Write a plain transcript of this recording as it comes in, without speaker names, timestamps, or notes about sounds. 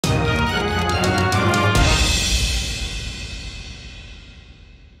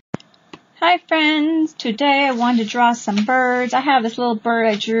Hi friends, today I wanted to draw some birds. I have this little bird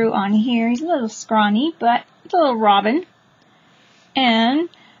I drew on here. He's a little scrawny, but it's a little robin. And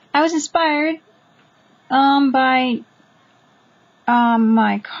I was inspired by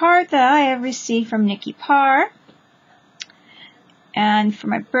my card that I have received from Nikki Parr. And for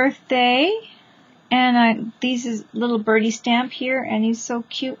my birthday, and this is little birdie stamp here, and he's so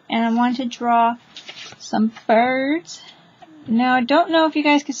cute. And I wanted to draw some birds. Now, I don't know if you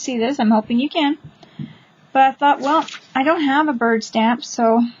guys can see this. I'm hoping you can. But I thought, well, I don't have a bird stamp,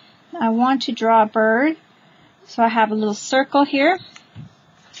 so I want to draw a bird. So I have a little circle here,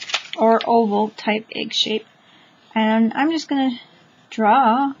 or oval type egg shape. And I'm just going to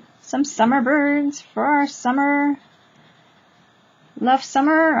draw some summer birds for our summer Love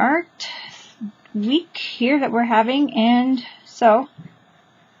Summer Art week here that we're having. And so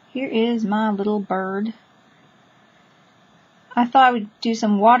here is my little bird. I thought I would do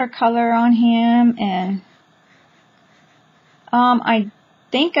some watercolor on him, and I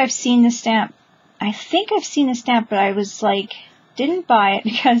think I've seen the stamp. But I was like, didn't buy it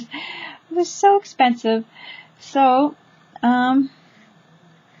because it was so expensive. So, but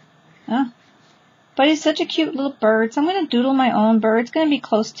he's such a cute little bird. So I'm going to doodle my own bird. It's going to be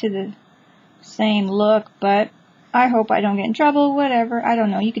close to the same look, but I hope I don't get in trouble. Whatever. I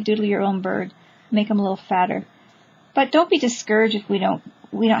don't know. You could doodle your own bird, make him a little fatter. But don't be discouraged if we don't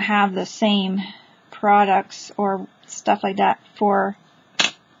have the same products or stuff like that for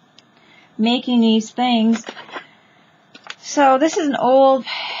making these things. So this is an old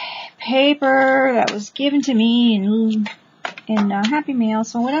paper that was given to me in Happy Mail.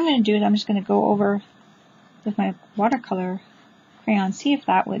 So what I'm going to do is I'm just going to go over with my watercolor crayon, see if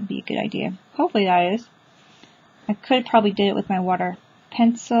that would be a good idea. Hopefully that is. I could probably did it with my water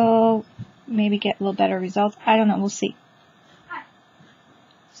pencil. Maybe get a little better results. I don't know. We'll see.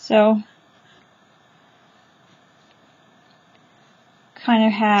 So, kind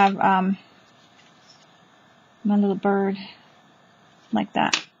of have my little bird like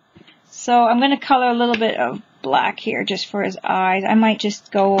that. So I'm going to color a little bit of black here just for his eyes. I might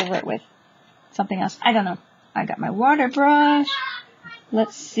just go over it with something else. I don't know. I got my water brush.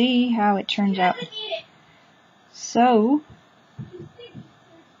 Let's see how it turns out. So,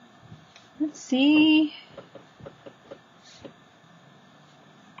 let's see.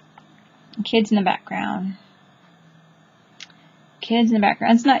 Kids in the background. Kids in the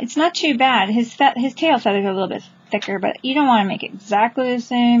background. It's not too bad. His tail feathers are a little bit thicker, but you don't want to make it exactly the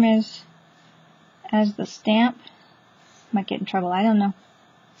same as the stamp. Might get in trouble. I don't know.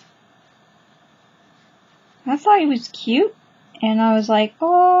 I thought he was cute, and I was like,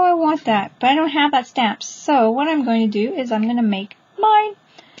 oh, I want that, but I don't have that stamp. So what I'm going to do is I'm going to make mine.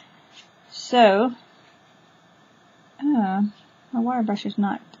 So, my water brush is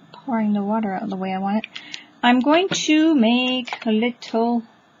not pouring the water out the way I want it. I'm going to make a little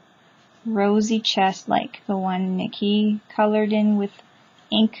rosy chest like the one Nikki colored in with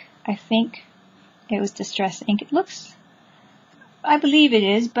ink. I think it was distress ink. It looks, I believe it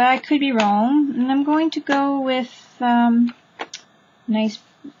is, but I could be wrong. And I'm going to go with nice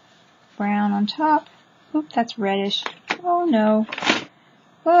brown on top. Oop, that's reddish. Oh no.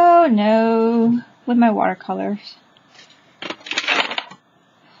 Oh no. With my watercolors.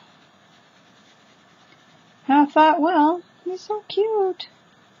 I thought, well, he's so cute.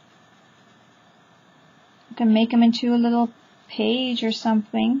 I can make him into a little page or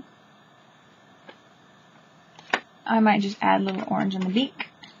something. I might just add a little orange on the beak.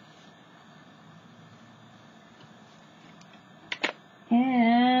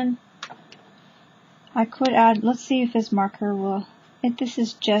 And I could add, let's see if this marker will, if this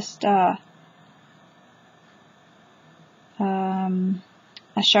is just a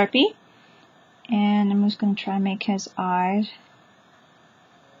Sharpie. And I'm just going to try and make his eyes.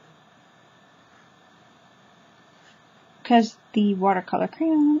 Because the watercolor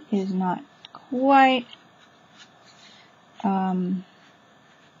crayon is not quite thin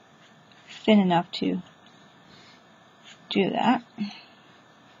enough to do that.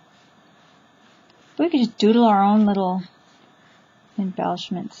 But we could just doodle our own little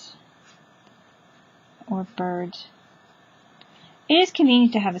embellishments or birds. It is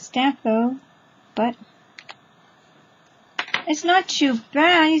convenient to have a stamp though. But it's not too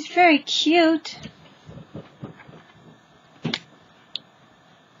bad. He's very cute.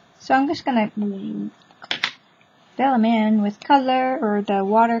 So I'm just going to fill him in with color or the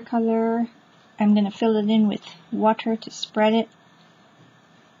watercolor. I'm going to fill it in with water to spread it.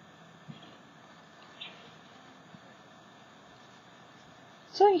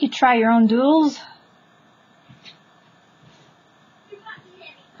 So you could try your own doodles.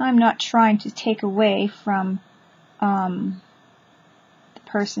 I'm not trying to take away from the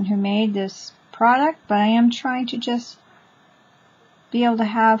person who made this product, but I am trying to just be able to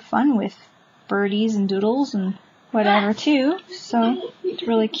have fun with birdies and doodles and whatever too. So it's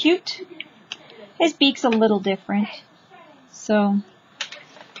really cute. His beak's a little different. So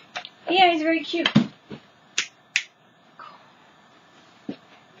yeah, he's very cute.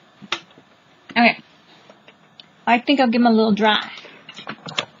 Okay. I think I'll give him a little dry.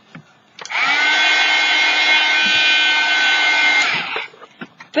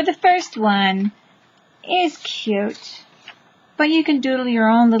 But the first one is cute. But you can doodle your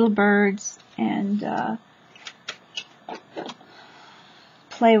own little birds and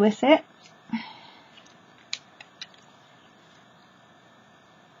play with it.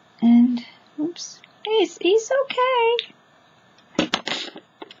 And, oops, he's okay.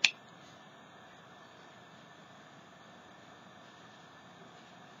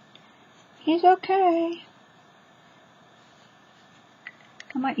 He's okay.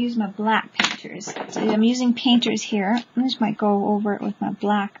 I might use my black painters. So I'm using painters here. I just might go over it with my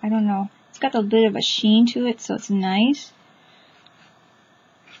black. I don't know. It's got a bit of a sheen to it, so it's nice.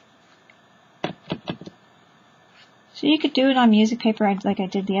 So you could do it on music paper like I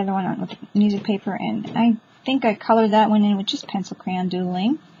did the other one with music paper. And I think I colored that one in with just pencil crayon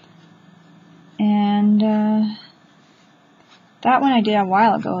doodling. And that one I did a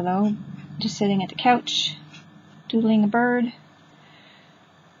while ago, though. Just sitting at the couch, doodling a bird.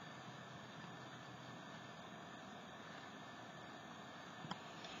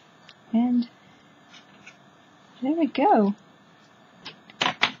 And there we go.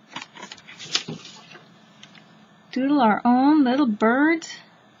 Doodle our own little birds.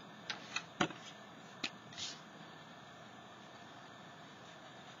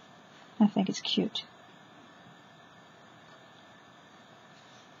 I think it's cute.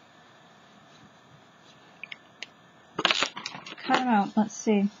 Cut him out. Let's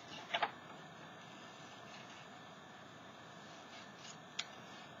see.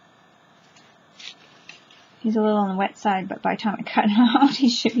 He's a little on the wet side, but by the time I cut him out, he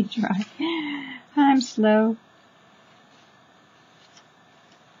should be dry. I'm slow.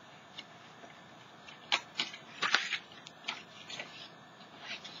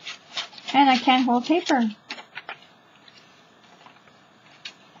 And I can't hold paper.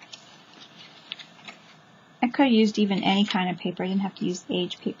 I could have used even any kind of paper. I didn't have to use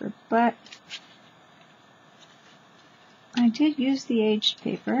aged paper, but I did use the aged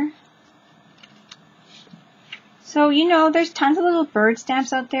paper. So, you know, there's tons of little bird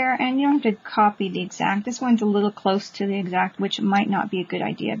stamps out there, and you don't have to copy the exact. This one's a little close to the exact, which might not be a good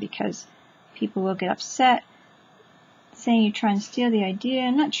idea because people will get upset saying you're trying to steal the idea.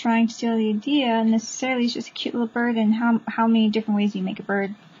 I'm not trying to steal the idea necessarily. It's just a cute little bird, and how many different ways you make a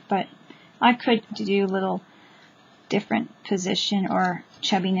bird. But I could do a little different position or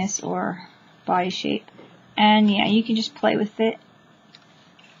chubbiness or body shape. And yeah, you can just play with it.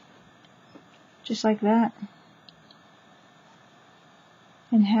 Just like that.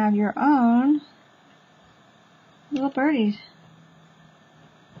 And have your own little birdies.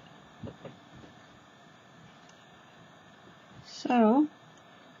 So,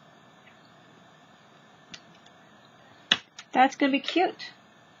 that's going to be cute.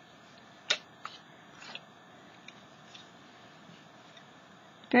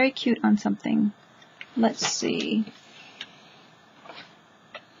 Very cute on something. Let's see.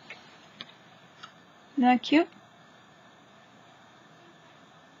 Isn't that cute?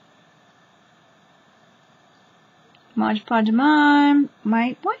 Mod Podge Mime.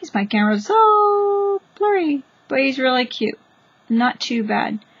 Why is my camera so blurry? But he's really cute. Not too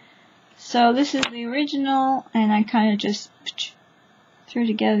bad. So this is the original, and I kind of just threw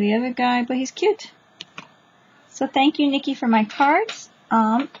together the other guy, but he's cute. So thank you, Nikki, for my cards.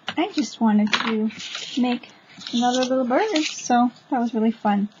 I just wanted to make another little bird, so that was really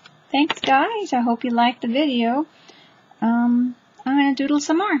fun. Thanks, guys. I hope you liked the video. I'm going to doodle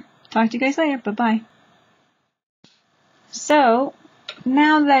some more. Talk to you guys later. Bye-bye. So,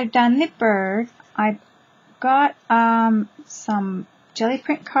 now that I've done the bird, I've got some jelly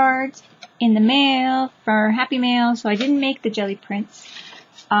print cards in the mail for Happy Mail, so I didn't make the jelly prints.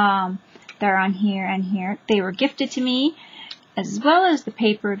 They're on here and here. They were gifted to me, as well as the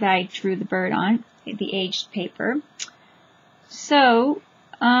paper that I drew the bird on, the aged paper. So,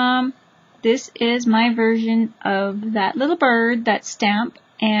 this is my version of that little bird, that stamp,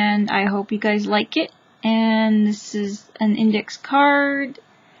 and I hope you guys like it. And this is an index card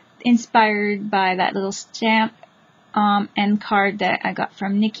inspired by that little stamp and card that I got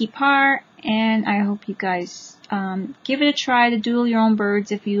from Nikki Parr. and I hope you guys give it a try to doodle your own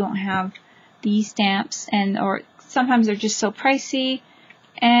birds if you don't have these stamps, or sometimes they're just so pricey,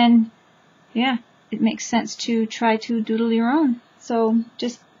 and yeah, it makes sense to try to doodle your own. So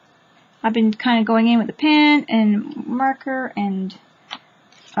I've been kind of going in with a pen and marker and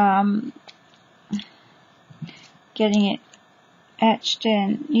getting it etched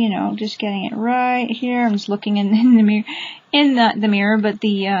and, just getting it right here. I'm just looking in the mirror, the mirror, but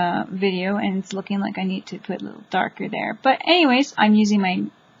the video, and it's looking like I need to put a little darker there. But anyways, I'm using my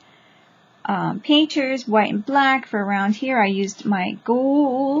painters, white and black for around here. I used my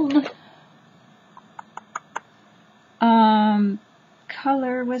gold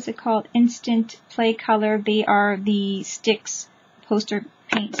color, what's it called? Instant Play Color. They are the sticks, poster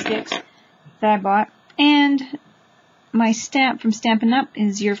paint sticks that I bought. And my stamp from Stampin' Up!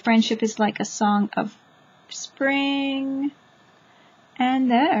 Is Your Friendship is Like a Song of Spring. And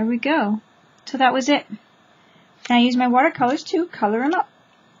there we go. So that was it. And I used my watercolors to color them up.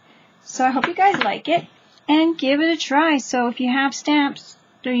 So I hope you guys like it and give it a try. So if you have stamps,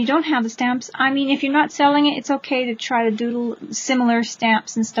 or you don't have the stamps, I mean, if you're not selling it, it's okay to try to doodle similar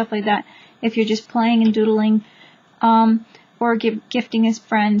stamps and stuff like that. If you're just playing and doodling, or gifting as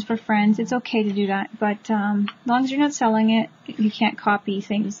friends for friends, it's okay to do that. But as long as you're not selling it, you can't copy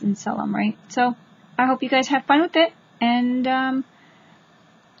things and sell them, right? So I hope you guys have fun with it, and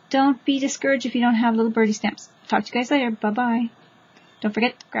don't be discouraged if you don't have little birdie stamps. Talk to you guys later. Bye-bye. Don't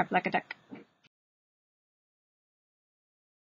forget, grab like a duck.